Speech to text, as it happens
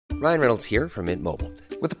Ryan Reynolds here from Mint Mobile.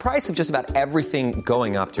 With the price of just about everything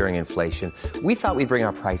going up during inflation, we thought we'd bring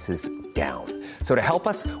our prices down. So to help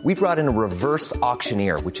us, we brought in a reverse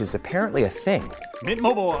auctioneer, which is apparently a thing. Mint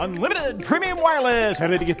Mobile Unlimited Premium Wireless. How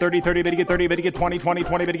to get 30, 30, bit to get 30, bit to get 20, 20,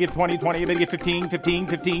 20, bit to get 20, 20, bit to get 15, 15,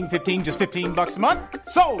 15, 15, just $15 a month?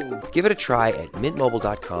 Sold! Give it a try at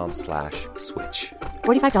mintmobile.com/switch.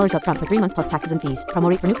 $45 up front for 3 months plus taxes and fees. Promo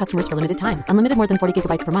rate for new customers for limited time. Unlimited more than 40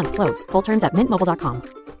 gigabytes per month. Slows full terms at mintmobile.com.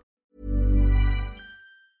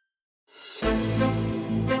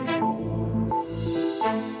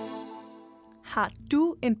 Har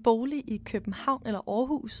du en bolig i København eller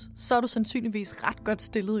Aarhus, så er du sandsynligvis ret godt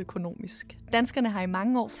stillet økonomisk. Danskerne har i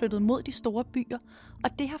mange år flyttet mod de store byer,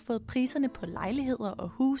 og det har fået priserne på lejligheder og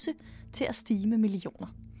huse til at stige med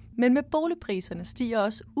millioner. Men med boligpriserne stiger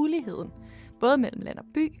også uligheden, både mellem land og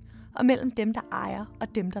by, og mellem dem, der ejer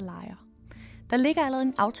og dem, der lejer. Der ligger allerede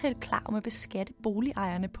en aftale klar om at beskatte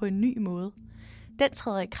boligejerne på en ny måde. Den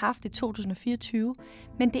træder i kraft i 2024,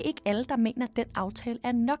 men det er ikke alle, der mener, at den aftale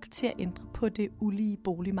er nok til at ændre på det ulige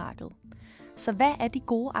boligmarked. Så hvad er de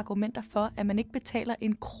gode argumenter for, at man ikke betaler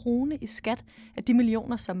en krone i skat af de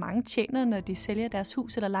millioner, som mange tjener, når de sælger deres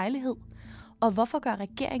hus eller lejlighed? Og hvorfor gør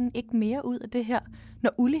regeringen ikke mere ud af det her,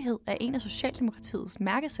 når ulighed er en af Socialdemokratiets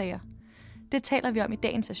mærkesager? Det taler vi om i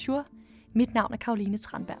dagens Azure. Mit navn er Caroline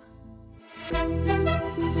Tranberg.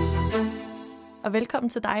 Og velkommen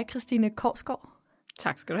til dig, Christine Korsgaard.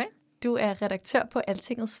 Tak skal du have. Du er redaktør på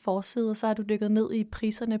Altingets forside, og så har du dykket ned i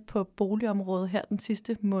priserne på boligområdet her den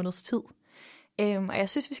sidste måneds tid. Og jeg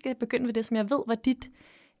synes, vi skal begynde ved det, som jeg ved var dit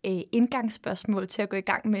indgangsspørgsmål til at gå i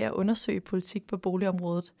gang med at undersøge politik på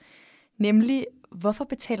boligområdet. Nemlig, hvorfor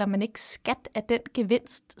betaler man ikke skat af den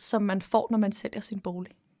gevinst, som man får, når man sælger sin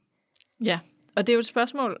bolig? Ja, og det er jo et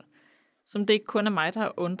spørgsmål, som det ikke kun er mig, der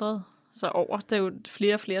har undret sig over. Der er jo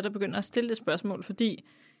flere og flere, der begynder at stille det spørgsmål, fordi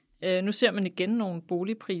nu ser man igen nogle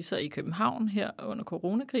boligpriser i København her under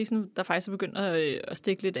coronakrisen, der faktisk er begyndt at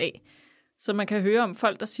stikke lidt af. Så man kan høre om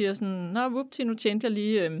folk, der siger sådan, nå, vupti, nu tjente jeg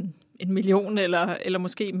lige 1 million eller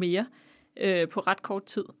måske mere på ret kort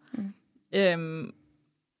tid.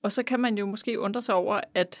 Og så kan man jo måske undre sig over,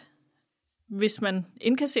 at hvis man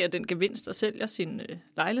indkasserer den gevinst og sælger sin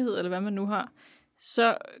lejlighed, eller hvad man nu har,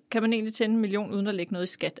 så kan man egentlig tjene 1 million uden at lægge noget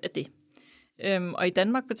i skat af det. Og i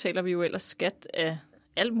Danmark betaler vi jo ellers skat af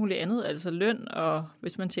alt muligt andet, altså løn, og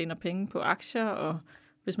hvis man tjener penge på aktier, og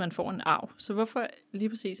hvis man får en arv. Så hvorfor lige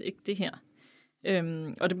præcis ikke det her?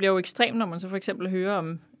 Og det bliver jo ekstremt, når man så for eksempel hører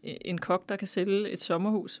om en kok, der kan sælge et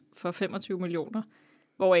sommerhus for 25 millioner,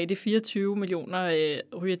 hvoraf de 24 millioner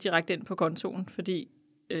ryger direkte ind på kontoen, fordi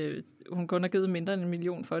hun kun har givet mindre end 1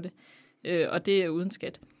 million for det, og det er uden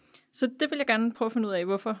skat. Så det vil jeg gerne prøve at finde ud af,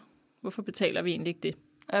 hvorfor betaler vi egentlig ikke det?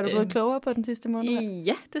 Er du blevet klogere på den sidste måned?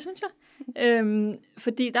 Ja, det synes jeg.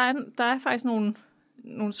 Fordi der er faktisk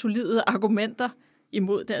nogle solide argumenter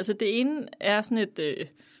imod det. Altså det ene er sådan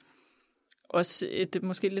også et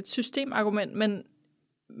måske lidt systemargument, men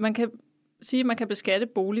man kan sige, at man kan beskatte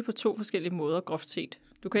bolig på 2 forskellige måder, groft set.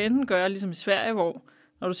 Du kan enten gøre ligesom i Sverige, hvor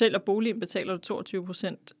når du sælger boligen, betaler du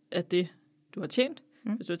 22% af det, du har tjent,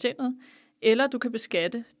 hvis du har tjent noget, eller du kan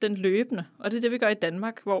beskatte den løbende. Og det er det, vi gør i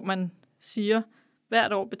Danmark, hvor man siger,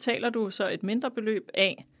 hvert år betaler du så et mindre beløb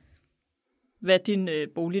af, hvad din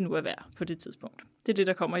bolig nu er værd på det tidspunkt. Det er det,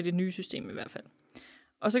 der kommer i det nye system i hvert fald.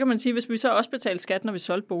 Og så kan man sige, hvis vi så også betaler skat, når vi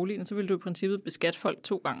solgte boligen, så vil du i princippet beskatte folk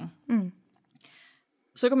 2 gange.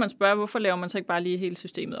 Så kan man spørge, hvorfor laver man så ikke bare lige hele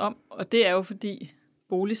systemet om? Og det er jo fordi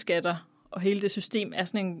boligskatter og hele det system er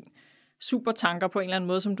sådan en supertanker på en eller anden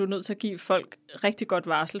måde, som du er nødt til at give folk rigtig godt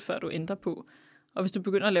varsel, før du ændrer på. Og hvis du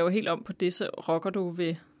begynder at lave helt om på det, så rokker du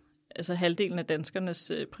ved halvdelen af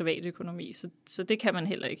danskernes private økonomi. Så det kan man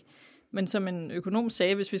heller ikke. Men som en økonom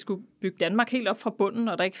sagde, hvis vi skulle bygge Danmark helt op fra bunden,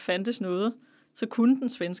 og der ikke fandtes noget, så kunne den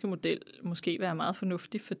svenske model måske være meget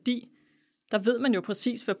fornuftig, fordi der ved man jo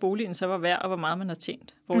præcis, hvad boligen så var værd, og hvor meget man har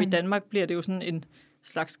tjent. Hvor i Danmark bliver det jo sådan en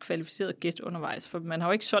slags kvalificeret gæt undervejs, for man har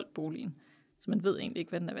jo ikke solgt boligen, så man ved egentlig ikke,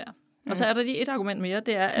 hvad den er værd. Og så er der lige et argument mere,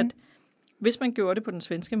 det er, at hvis man gjorde det på den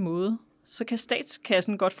svenske måde, så kan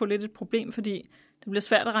statskassen godt få lidt et problem, fordi det bliver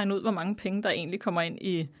svært at regne ud, hvor mange penge, der egentlig kommer ind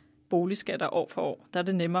i boligskatter år for år. Der er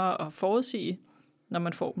det nemmere at forudsige, når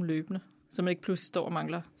man får dem løbende, så man ikke pludselig står og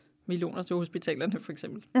mangler millioner til hospitalerne, for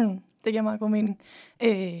eksempel. Det giver meget god mening.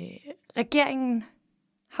 Regeringen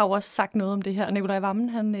har jo også sagt noget om det her. Nicolai Wammen,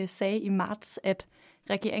 han sagde i marts, at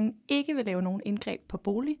regeringen ikke vil lave nogen indgreb på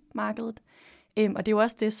boligmarkedet. Og det er jo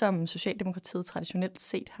også det, som Socialdemokratiet traditionelt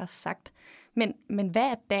set har sagt. Men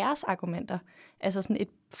hvad er deres argumenter? Altså sådan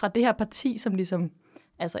fra det her parti, som ligesom,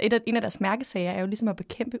 altså en af deres mærkesager er jo ligesom at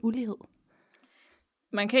bekæmpe ulighed.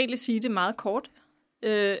 Man kan egentlig sige det meget kort.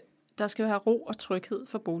 der skal være ro og tryghed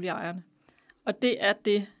for boligejerne. Og det er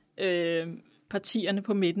det, partierne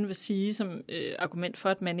på midten vil sige som argument for,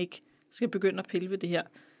 at man ikke skal begynde at pille ved det her.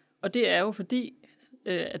 Og det er jo fordi,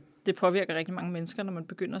 at det påvirker rigtig mange mennesker, når man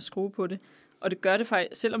begynder at skrue på det. Og det gør det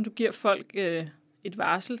faktisk, selvom du giver folk et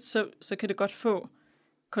varsel, så kan det godt få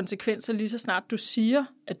konsekvenser lige så snart du siger,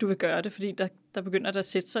 at du vil gøre det, fordi der begynder der at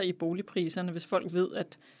sætte sig i boligpriserne, hvis folk ved,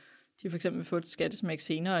 at de for eksempel vil få et skattesmæk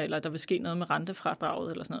senere, eller der vil ske noget med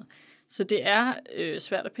rentefradraget eller sådan noget. Så det er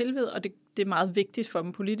svært at pille ved, og det er meget vigtigt for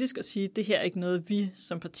dem politisk at sige, at det her er ikke noget, vi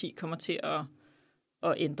som parti kommer til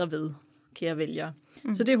at ændre ved, kære vælgere.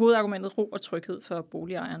 Så det er hovedargumentet, ro og tryghed for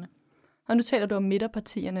boligejerne. Og nu taler du om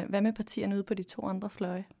midterpartierne. Hvad med partierne ude på de 2 andre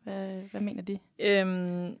fløje? Hvad mener de?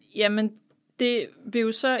 Jamen, det vil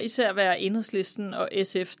jo så især være Enhedslisten og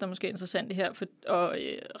SF, der måske er interessant her, og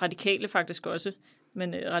Radikale faktisk også.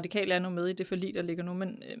 Men Radikale er nu med i det forlig, der ligger nu.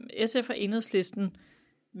 Men SF og Enhedslisten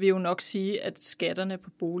vil jo nok sige, at skatterne på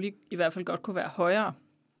bolig i hvert fald godt kunne være højere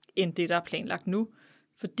end det, der er planlagt nu.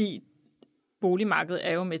 Fordi boligmarkedet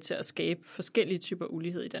er jo med til at skabe forskellige typer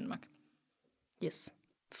ulighed i Danmark. Yes.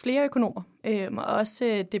 Flere økonomer, og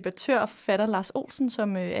også debattør og forfatter Lars Olsen,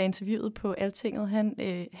 som er interviewet på Altinget,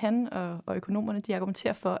 han og økonomerne, de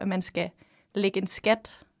argumenterer for, at man skal lægge en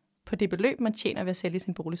skat på det beløb, man tjener ved at sælge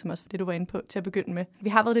sin bolig, som også var det, du var inde på til at begynde med. Vi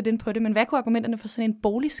har været lidt inde på det, men hvad kunne argumenterne for sådan en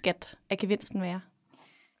boligskat af gevinsten være?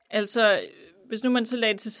 Altså, hvis nu man så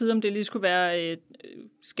lagde til side, om det lige skulle være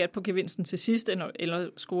skat på gevinsten til sidst, eller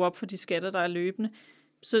skrue op for de skatter, der er løbende,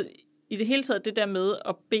 så i det hele taget det der med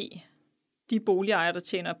at bede de boligejere, der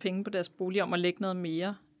tjener penge på deres bolig, om at lægge noget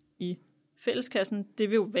mere i fælleskassen, det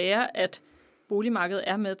vil jo være, at boligmarkedet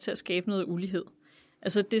er med til at skabe noget ulighed.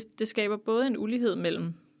 Altså det skaber både en ulighed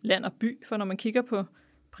mellem land og by, for når man kigger på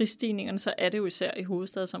prisstigningerne, så er det jo især i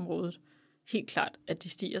hovedstadsområdet helt klart, at de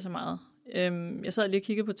stiger så meget. Jeg sad lige og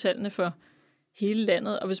kiggede på tallene for hele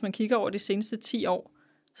landet, og hvis man kigger over de seneste 10 år,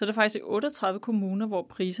 så er der faktisk 38 kommuner, hvor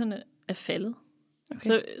priserne er faldet.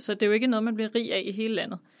 Okay. Så det er jo ikke noget, man bliver rig af i hele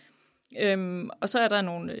landet. Og så er der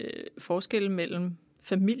nogle forskelle mellem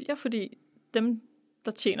familier, fordi dem,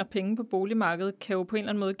 der tjener penge på boligmarkedet, kan jo på en eller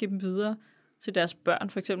anden måde give dem videre til deres børn,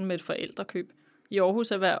 for eksempel med et forældrekøb. I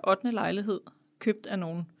Aarhus er hver 8. lejlighed købt af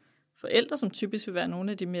nogle forældre, som typisk vil være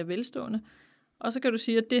nogle af de mere velstående. Og så kan du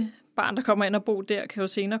sige, at det barn, der kommer ind og bor der, kan jo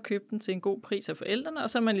senere købe den til en god pris af forældrene, og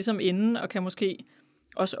så er man ligesom inde og kan måske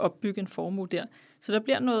også opbygge en formue der. Så der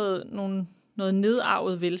bliver noget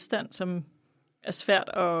nedarvet velstand, som er svært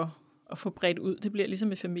at få bredt ud. Det bliver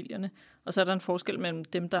ligesom i familierne. Og så er der en forskel mellem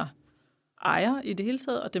dem, der ejer i det hele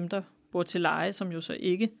taget, og dem, der bor til leje, som jo så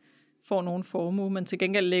ikke får nogen formue, men til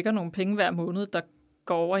gengæld lægger nogle penge hver måned, der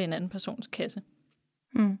går over i en anden persons kasse.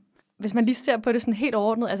 Mm. Hvis man lige ser på det sådan helt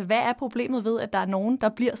overordnet, altså hvad er problemet ved, at der er nogen, der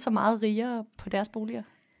bliver så meget rigere på deres boliger?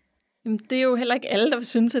 Jamen, det er jo heller ikke alle, der vil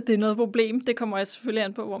synes, at det er noget problem. Det kommer jeg selvfølgelig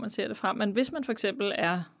an på, hvor man ser det fra. Men hvis man for eksempel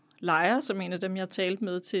er lejer, som en af dem, jeg har talt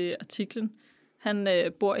med til artiklen, han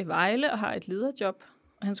bor i Vejle og har et lederjob,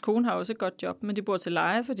 og hans kone har også et godt job, men de bor til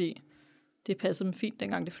leje, fordi det passede dem fint,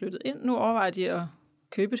 dengang de flyttede ind. Nu overvejer de at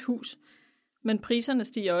købe et hus, men priserne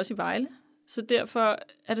stiger også i Vejle, så derfor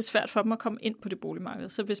er det svært for dem at komme ind på det boligmarked.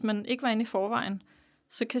 Så hvis man ikke var inde i forvejen,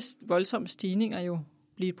 så kan voldsomme stigninger jo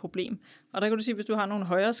blive et problem. Og der kan du sige, at hvis du har nogle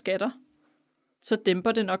højere skatter, så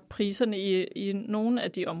dæmper det nok priserne i nogle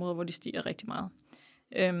af de områder, hvor de stiger rigtig meget.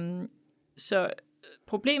 Så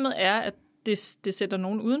problemet er, at det sætter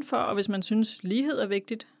nogen udenfor, og hvis man synes, lighed er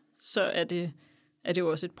vigtigt, så er det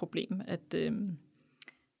jo også et problem,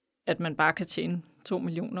 at man bare kan tjene 2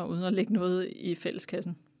 millioner uden at lægge noget i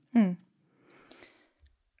fælleskassen. Mm.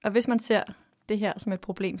 Og hvis man ser det her som et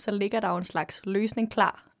problem, så ligger der jo en slags løsning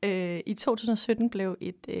klar. I 2017 blev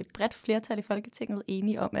et bredt flertal i Folketinget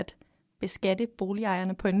enige om at beskatte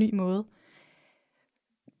boligejerne på en ny måde.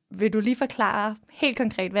 Vil du lige forklare helt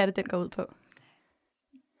konkret, hvad er det, den går ud på?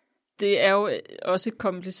 Det er jo også et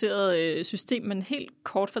kompliceret system, men helt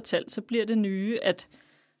kort fortalt, så bliver det nye, at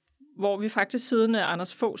hvor vi faktisk siden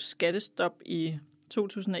Anders Foghs skattestop i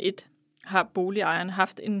 2001, har boligejerne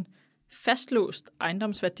haft en fastlåst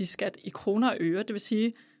ejendomsværdiskat i kroner og øre. Det vil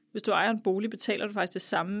sige, hvis du ejer en bolig, betaler du faktisk det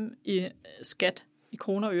samme i skat i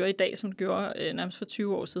kroner og øre i dag, som du gjorde nærmest for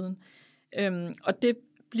 20 år siden. Og det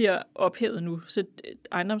bliver ophævet nu, så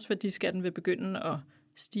ejendomsværdiskatten vil begynde at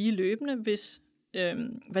stige løbende, hvis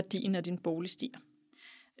værdien af din bolig stiger.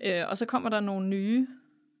 Og så kommer der nogle nye,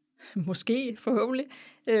 måske forhåbentlig,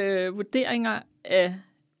 vurderinger af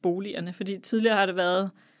boligerne, fordi tidligere har det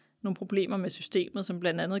været nogle problemer med systemet, som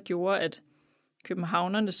blandt andet gjorde, at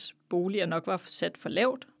københavnernes boliger nok var sat for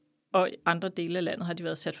lavt, og i andre dele af landet har de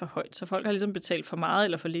været sat for højt. Så folk har ligesom betalt for meget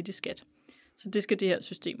eller for lidt i skat. Så det skal det her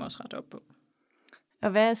system også rette op på.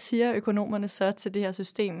 Og hvad siger økonomerne så til det her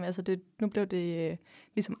system? Altså nu blev det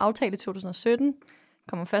ligesom aftalt i 2017,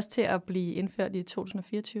 kommer først til at blive indført i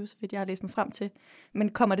 2024, så vidt jeg har læst mig frem til. Men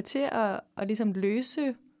kommer det til at ligesom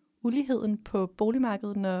løse uligheden på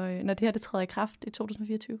boligmarkedet, når det her det træder i kraft i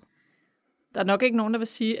 2024? Der er nok ikke nogen, der vil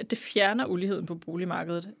sige, at det fjerner uligheden på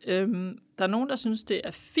boligmarkedet. Der er nogen, der synes, det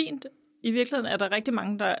er fint. I virkeligheden er der rigtig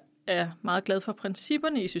mange, der er meget glade for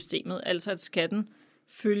principperne i systemet, altså at skatten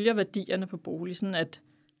følger værdierne på bolig, sådan at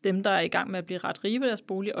dem, der er i gang med at blive ret rige på deres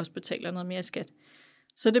bolig, også betaler noget mere i skat.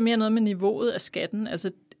 Så er det mere noget med niveauet af skatten.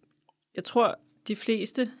 Altså, jeg tror, de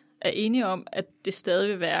fleste er enige om, at det stadig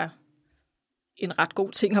vil være en ret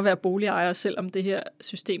god ting at være boligejer, selvom det her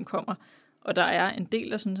system kommer. Og der er en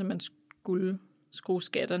del, der synes, at man skulle skrue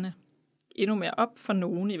skatterne endnu mere op, for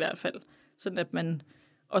nogen i hvert fald, sådan at man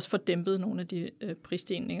også får dæmpet nogle af de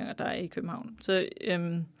prisstigninger, der er i København. Så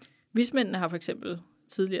vismændene har for eksempel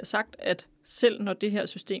tidligere sagt, at selv når det her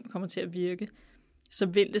system kommer til at virke, så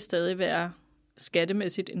vil det stadig være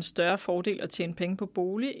skattemæssigt en større fordel at tjene penge på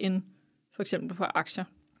bolig, end for eksempel på aktier.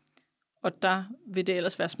 Og der vil det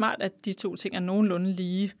ellers være smart, at de to ting er nogenlunde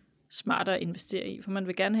lige smarte at investere i. For man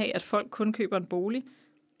vil gerne have, at folk kun køber en bolig,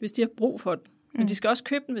 hvis de har brug for den. Men de skal også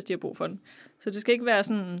købe den, hvis de har brug for den. Så det skal ikke være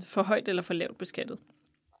sådan for højt eller for lavt beskattet.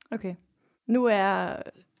 Okay. Nu er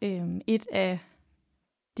et af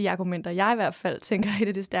de argumenter, jeg i hvert fald tænker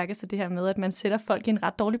er det stærkeste, det her med, at man sætter folk i en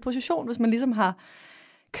ret dårlig position, hvis man ligesom har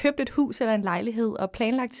købt et hus eller en lejlighed og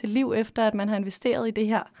planlagt sit liv efter, at man har investeret i det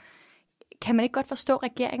her. Kan man ikke godt forstå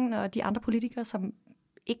regeringen og de andre politikere, som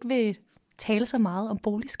ikke vil tale så meget om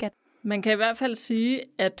boligskat? Man kan i hvert fald sige,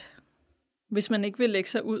 at hvis man ikke vil lægge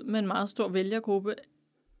sig ud med en meget stor vælgergruppe,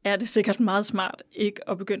 er det sikkert meget smart ikke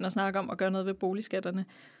at begynde at snakke om at gøre noget ved boligskatterne.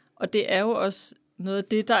 Og det er jo også noget af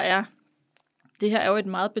det, der er. Det her er jo et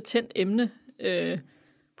meget betændt emne,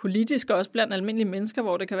 politisk og også blandt almindelige mennesker,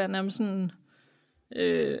 hvor det kan være nærmest sådan,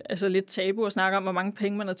 altså lidt tabu at snakke om, hvor mange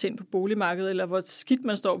penge man har tjent på boligmarkedet, eller hvor skidt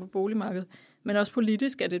man står på boligmarkedet. Men også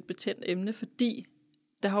politisk er det et betændt emne, fordi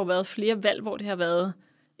der har jo været flere valg, hvor det har været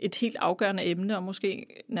et helt afgørende emne, og måske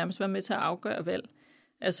nærmest være med til at afgøre valg.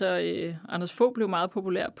 Altså, Anders Fogh blev meget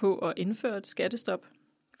populær på at indføre et skattestop,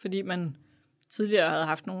 fordi man tidligere havde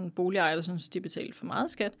haft nogle boligejere, der synes, de betalte for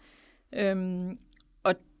meget skat.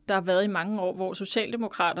 Og der har været i mange år, hvor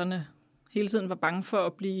Socialdemokraterne hele tiden var bange for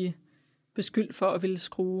at blive beskyldt for at ville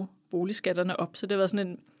skrue boligskatterne op. Så det var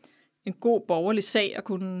sådan en god borgerlig sag at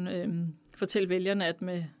kunne fortælle vælgerne, at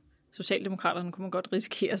med Socialdemokraterne kunne man godt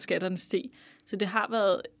risikere, at skatterne steg. Så det har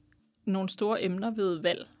været nogle store emner ved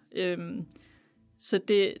valg. Så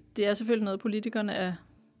det er selvfølgelig noget, politikerne er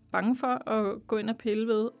bange for at gå ind og pille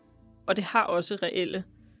ved, og det har også reelle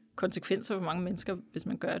konsekvenser for mange mennesker, hvis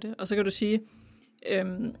man gør det. Og så kan du sige,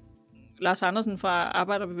 Lars Andersen fra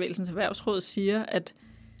Arbejderbevægelsens Erhvervsråd siger, at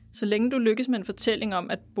så længe du lykkes med en fortælling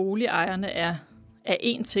om, at boligejerne er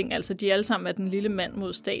én ting, altså de alle sammen er den lille mand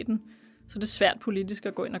mod staten, så er det svært politisk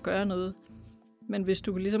at gå ind og gøre noget. Men hvis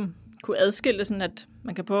du ligesom kunne adskille sådan, at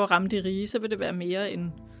man kan prøve at ramme de rige, så vil det være mere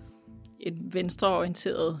en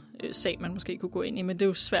venstreorienteret sag, man måske kunne gå ind i. Men det er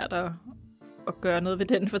jo svært at gøre noget ved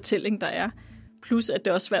den fortælling, der er. Plus, at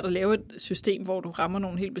det er også svært at lave et system, hvor du rammer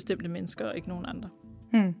nogle helt bestemte mennesker, og ikke nogen andre.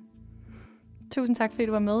 Tusind tak, fordi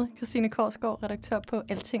du var med, Christine Korsgaard, redaktør på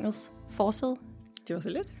Altingets forside. Det var så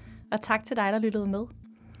lidt. Og tak til dig, der lyttede med.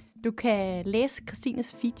 Du kan læse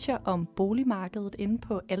Christines feature om boligmarkedet inde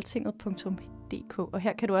på altinget.dk, og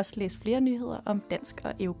her kan du også læse flere nyheder om dansk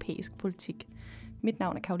og europæisk politik. Mit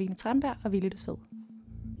navn er Karoline Tranberg, og vi lyttes ved.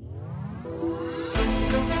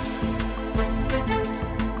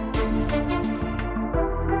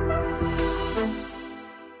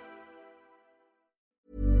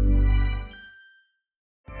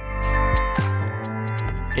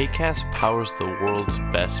 Acast powers the world's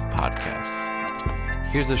best podcasts.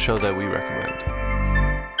 Here's a show that we recommend.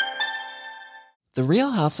 The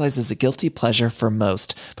Real Housewives is a guilty pleasure for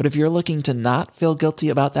most, but if you're looking to not feel guilty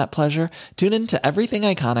about that pleasure, tune in to Everything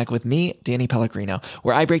Iconic with me, Danny Pellegrino,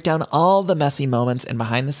 where I break down all the messy moments and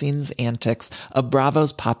behind-the-scenes antics of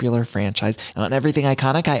Bravo's popular franchise. And on Everything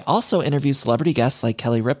Iconic, I also interview celebrity guests like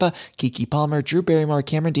Kelly Ripa, Keke Palmer, Drew Barrymore,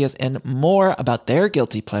 Cameron Diaz, and more about their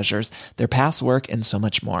guilty pleasures, their past work, and so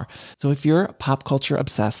much more. So if you're pop culture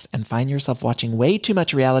obsessed and find yourself watching way too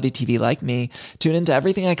much reality TV like me, tune in to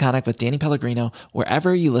Everything Iconic with Danny Pellegrino,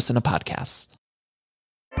 wherever you listen to podcasts.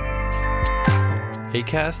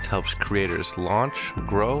 Acast helps creators launch,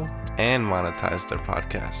 grow, and monetize their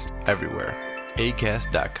podcasts everywhere.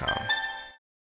 Acast.com.